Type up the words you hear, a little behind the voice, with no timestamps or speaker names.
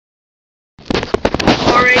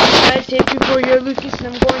guys, Take24 Lucas, and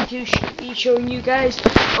I'm going to be showing you guys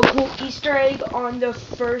a cool Easter egg on the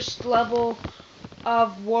first level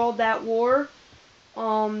of World at War.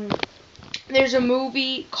 There's a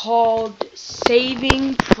movie called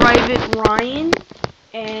Saving Private Ryan,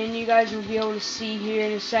 and you guys will be able to see here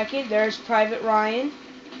in a second. There's Private Ryan,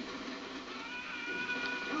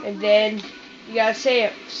 and then you gotta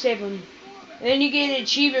save him. And then you get an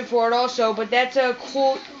achievement for it also, but that's a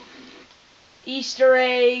cool Easter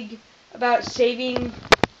egg about saving,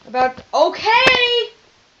 about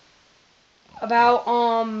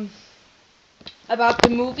the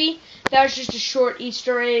movie. That was just a short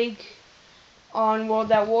Easter egg on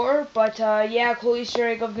World at War, but yeah, cool Easter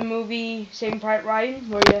egg of the movie Saving Private Ryan,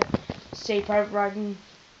 where you save Private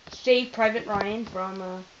Ryan from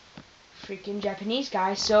a freaking Japanese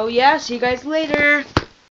guy. So yeah, see you guys later.